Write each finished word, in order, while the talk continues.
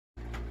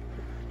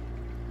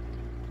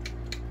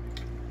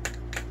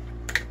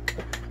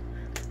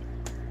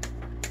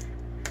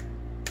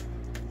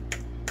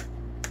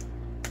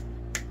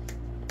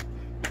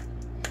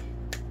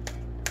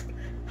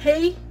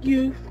Hey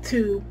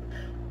YouTube,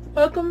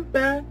 welcome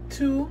back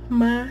to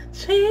my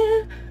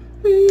channel.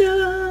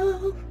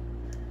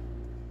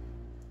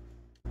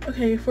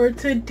 Okay, for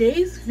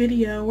today's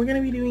video we're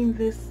gonna be doing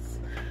this,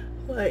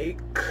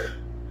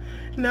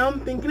 now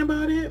I'm thinking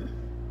about it,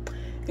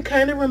 it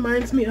kind of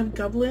reminds me of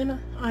Dublin,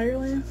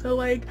 Ireland. So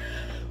we're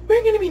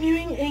gonna be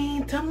doing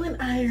a Dublin,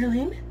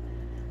 Ireland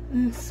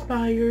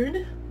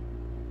inspired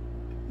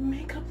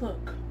makeup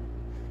look.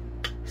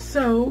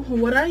 So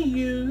what I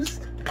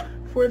used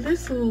for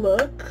this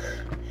look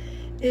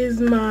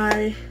is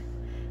my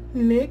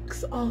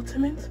NYX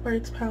Ultimate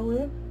Sparks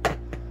palette.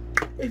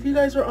 If you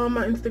guys were on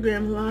my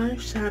Instagram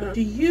live, shout out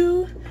to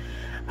you.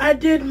 I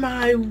did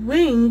my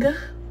wing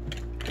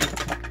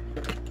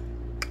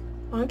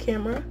on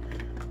camera.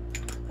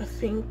 I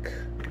think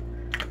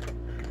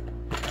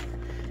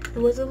it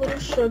was a little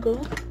struggle.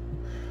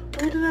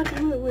 What did I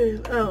do it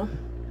with? Oh,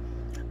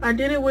 I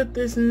did it with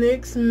this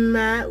NYX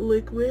matte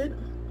liquid.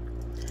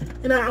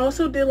 And I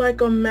also did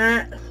like a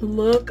matte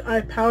look.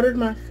 I powdered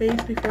my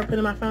face before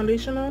putting my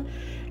foundation on,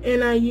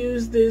 and I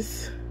used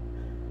this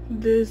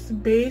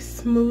base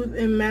smooth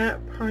and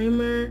matte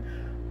primer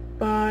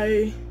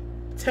by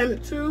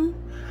Temptu.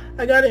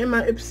 I got it in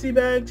my Ipsy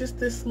bag, just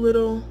this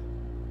little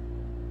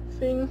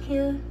thing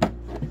here.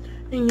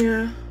 And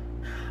yeah,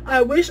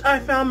 I wish I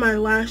found my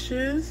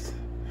lashes.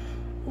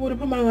 I would have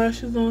put my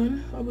lashes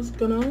on. I was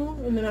gonna,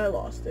 and then I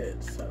lost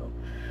it. So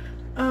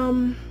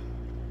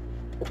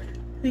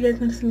you guys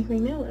gonna see me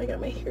now. I got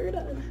my hair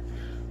done.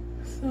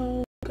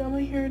 So got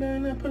my hair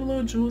done. I put a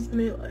little jewels in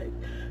it,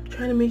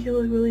 trying to make it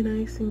look really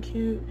nice and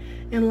cute,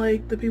 and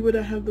the people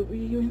that have the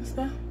weave and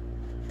stuff.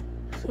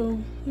 So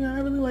yeah,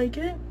 I really like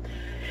it.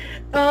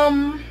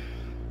 There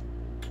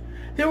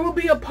will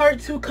be a part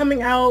 2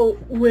 coming out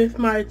with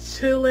my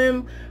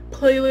chillin'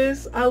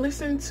 playlist. I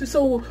listened to,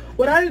 so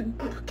what I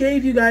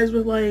gave you guys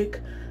was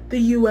the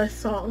US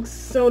songs.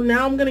 So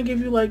now I'm gonna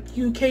give you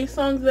UK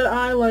songs that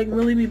I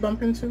really be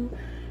bumping to.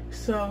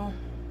 So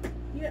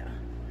yeah,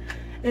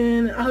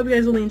 and I hope you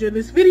guys will enjoy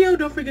this video.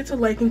 Don't forget to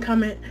like and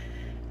comment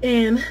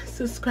and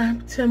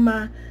subscribe to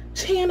my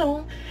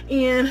channel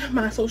and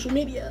my social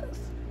medias.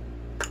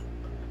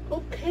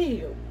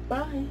 Okay,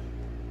 bye.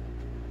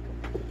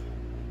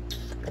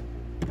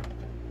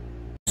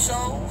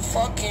 So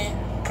fucking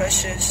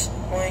precious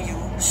when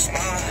you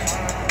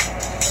smile.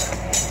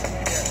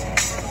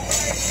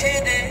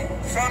 Hit it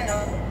from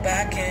the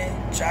back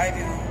and drive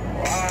you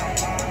wild.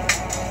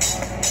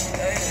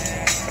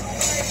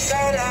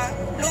 Girl, I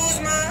lose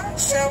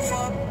myself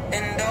up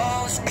in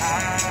those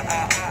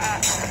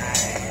eyes.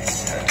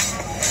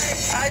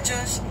 I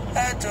just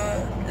had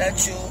to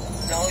let you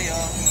know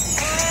you're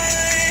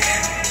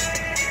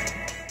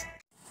mine.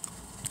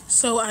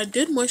 So I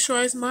did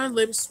moisturize my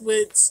lips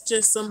with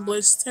just some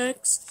Bliss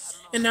Text,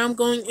 and now I'm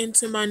going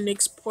into my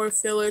NYX pore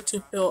filler to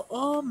fill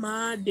all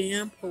my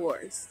damn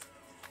pores.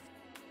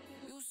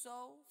 You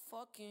so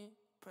fucking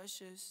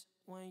precious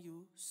when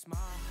you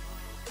smile.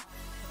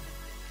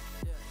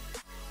 Yeah.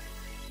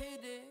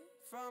 Hit it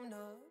from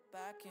the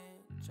back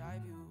and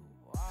drive you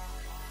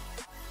wild.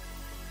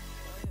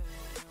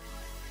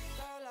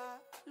 Girl, I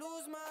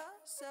lose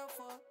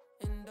myself up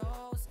in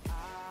those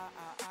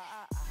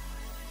eyes.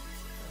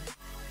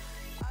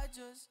 I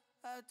just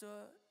had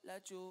to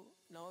let you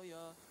know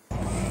you're.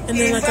 And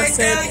then, like I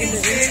said in the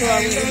intro,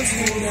 I went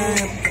into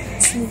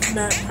that smooth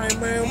matte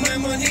primer, and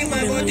then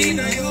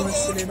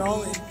washed it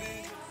all in.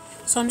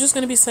 So I'm just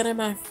gonna be setting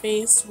my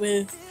face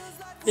with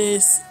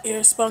this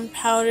air-spun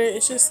powder.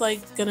 It's just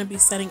gonna be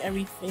setting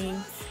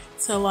everything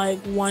to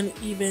one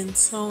even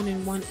tone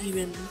and one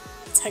even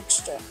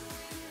texture.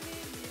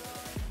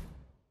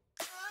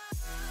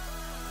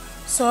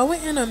 So I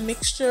went in a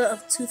mixture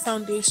of 2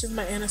 foundations,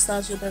 my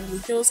Anastasia Beverly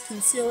Hills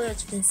concealer,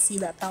 as you can see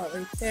that palette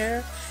right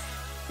there,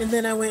 and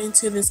then I went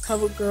into this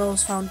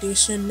CoverGirl's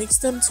foundation,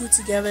 mixed them 2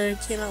 together,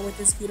 came out with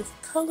this beautiful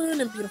color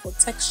and a beautiful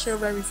texture,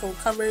 very full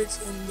coverage,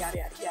 and yada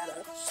yada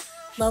yada.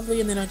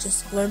 Lovely. And then I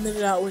just blended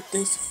it out with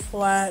this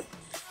flat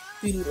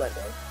beauty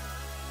blender.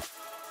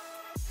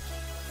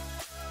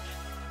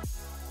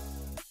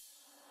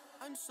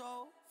 I'm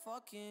so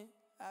fucking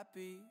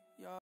happy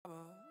you're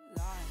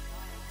alive.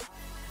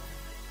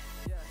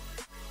 Yeah.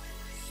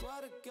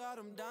 Swear to God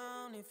I'm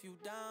down. If you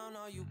down,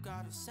 all you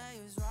gotta say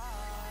is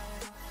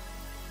right.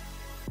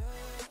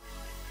 Yeah.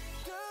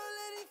 Girl,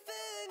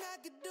 anything I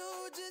could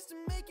do just to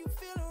make you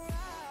feel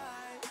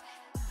alright.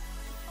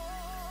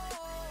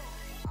 Oh,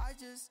 I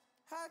just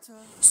had to.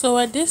 So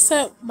I did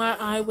set my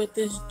eye with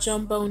this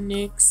Jumbo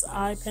NYX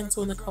eye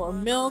pencil in the color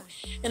Milk,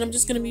 and I'm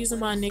just going to be using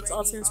my NYX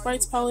Ultimate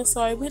Sparks palette.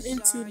 So I went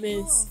into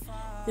this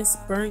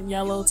burnt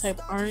yellow type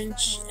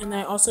orange, and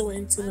I also went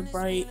into the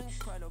bright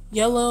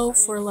yellow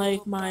for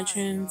my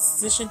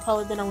transition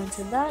color. Then I went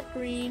to that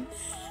green.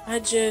 I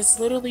just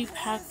literally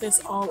packed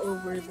this all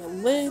over the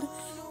lid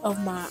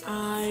of my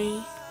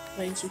eye,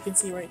 as you can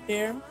see right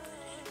there.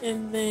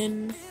 And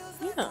then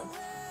yeah,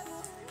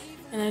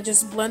 and I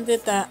just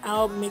blended that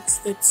out,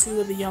 mixed the 2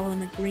 of the yellow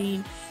and the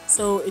green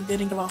so it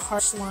didn't give a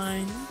harsh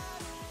line.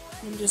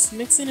 I'm just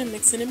mixing and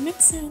mixing and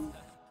mixing.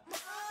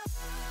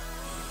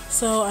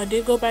 So I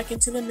did go back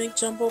into the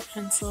NYX Jumbo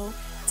pencil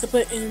to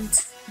put in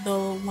the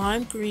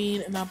lime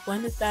green, and I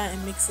blended that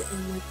and mixed it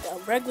in with the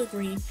regular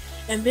green.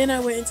 And then I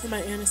went into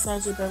my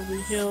Anastasia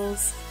Beverly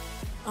Hills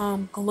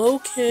glow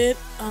kit,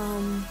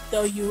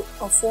 the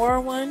Aphora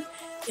one,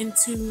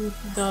 into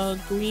the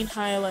green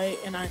highlight,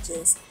 and I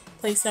just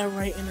placed that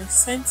right in the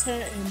center,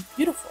 and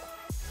beautiful.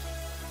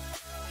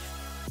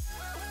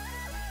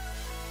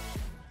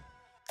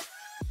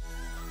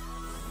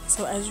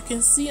 So as you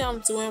can see, I'm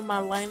doing my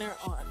liner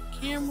on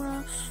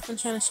camera. I'm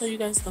trying to show you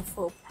guys the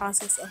full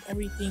process of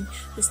everything.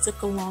 This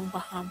took a long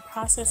behind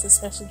process,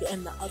 especially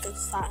getting the other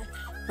side,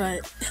 but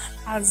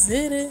I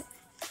did it.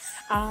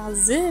 I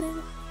did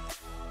it.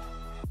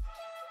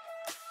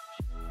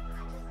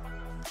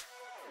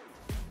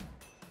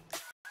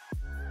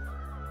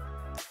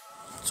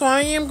 So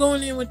I am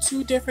going in with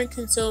 2 different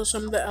concealers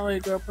from the LA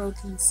Girl Pro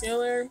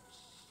Concealer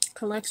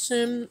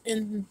collection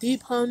in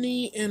Deep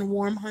Honey and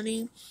Warm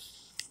Honey.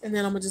 And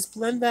then I'm going to just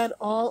blend that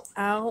all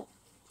out.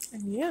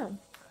 And yeah. Yeah.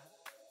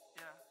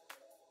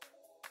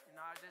 You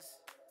know, I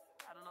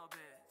had a little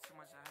bit too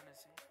much of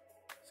Hennessy.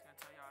 Just gonna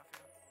tell you how I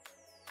feel.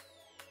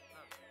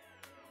 Look.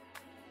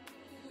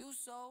 You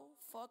so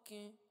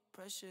fucking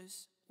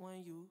precious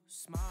when you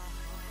smile.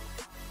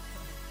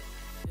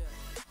 Yeah.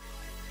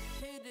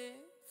 Hit it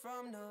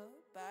from the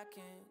back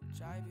and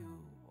drive you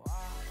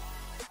wild.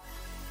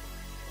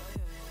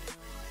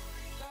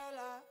 Girl,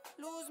 I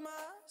lose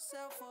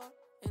myself up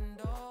in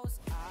those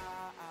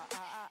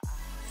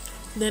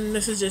Then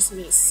this is just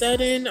me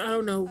setting. I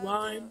don't know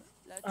why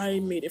I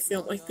made it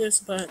feel like this,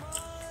 but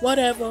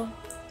whatever.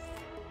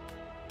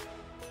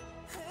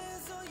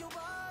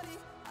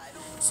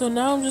 So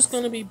now I'm just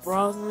going to be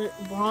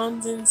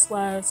bronzing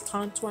slash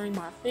contouring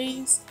my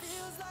face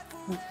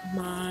with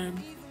my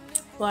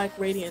Black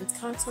Radiance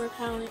Contour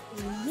Palette.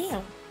 And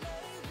yeah,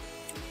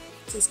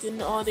 just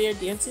getting all there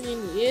dancing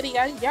and yada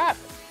yada yada.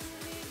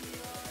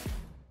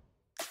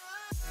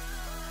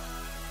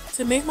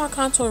 To make my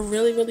contour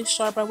really, really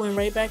sharp, I went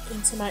right back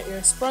into my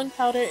Air Sprung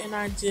powder and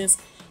I just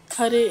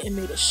cut it and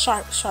made it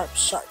sharp, sharp,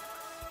 sharp.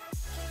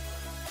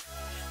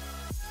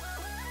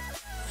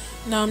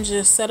 Now I'm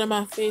just setting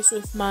my face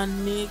with my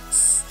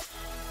NYX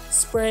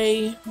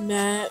spray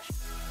matte,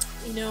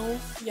 you know,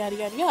 yada,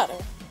 yada,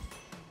 yada.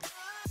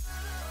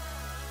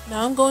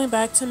 Now I'm going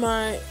back to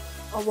my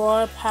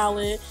Aurora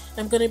palette.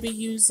 I'm going to be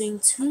using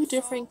 2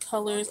 different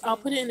colors. I'll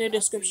put it in the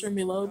description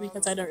below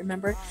because I don't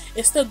remember.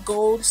 It's the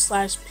gold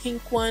slash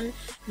pink one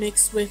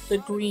mixed with the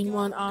green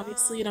one,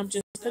 obviously. And I'm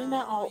just putting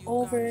that all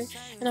over.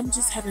 And I'm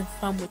just having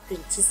fun with it.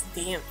 Just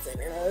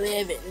dancing and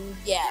living.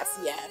 Yes,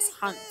 yes,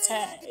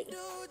 hunting.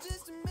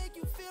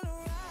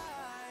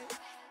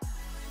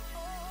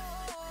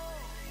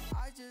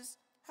 I just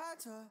had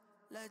to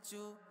let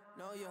you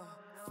know you're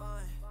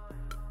fine.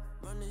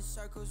 Running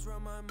circles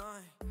around my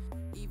mind.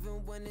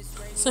 Even when it's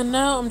raining. So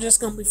now I'm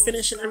just going to be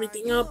finishing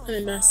everything up,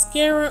 putting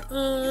mascara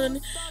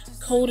on,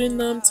 coating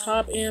them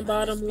top and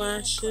bottom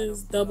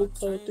lashes, double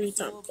coat,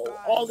 3-time coat,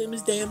 all them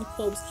damn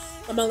coats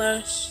on my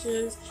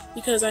lashes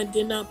because I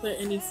did not put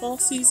any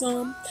falsies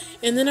on.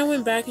 And then I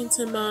went back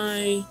into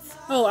my,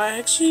 I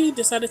actually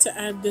decided to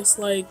add this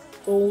like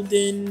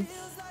golden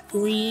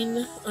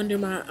green under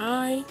my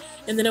eye,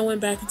 and then I went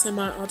back into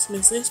my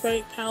Ultimate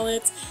Inspired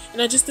palette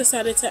and I just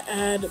decided to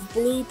add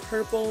blue,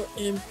 purple,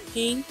 and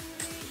pink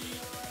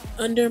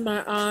under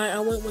my eye. I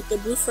went with the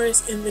blue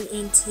first and then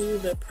into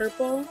the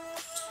purple,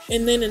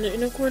 and then in the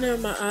inner corner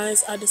of my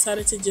eyes I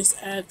decided to just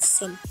add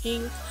some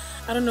pink.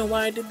 I don't know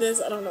why I did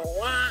this. I don't know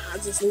why. I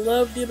just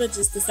loved it. I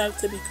just decided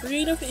to be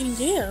creative, and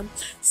yeah.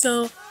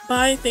 So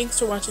bye, thanks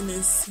for watching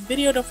this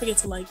video. Don't forget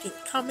to like and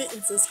comment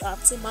and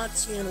subscribe to my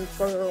channel,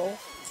 girl.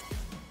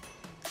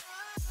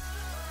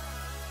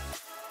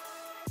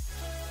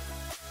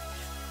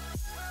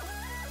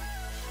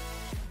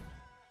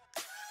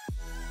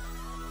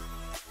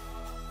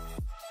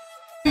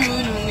 You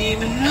don't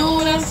even know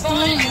what I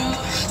find you.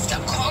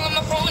 Stop calling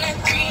my phone at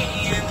 3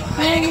 AM,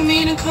 begging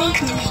me to come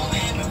through.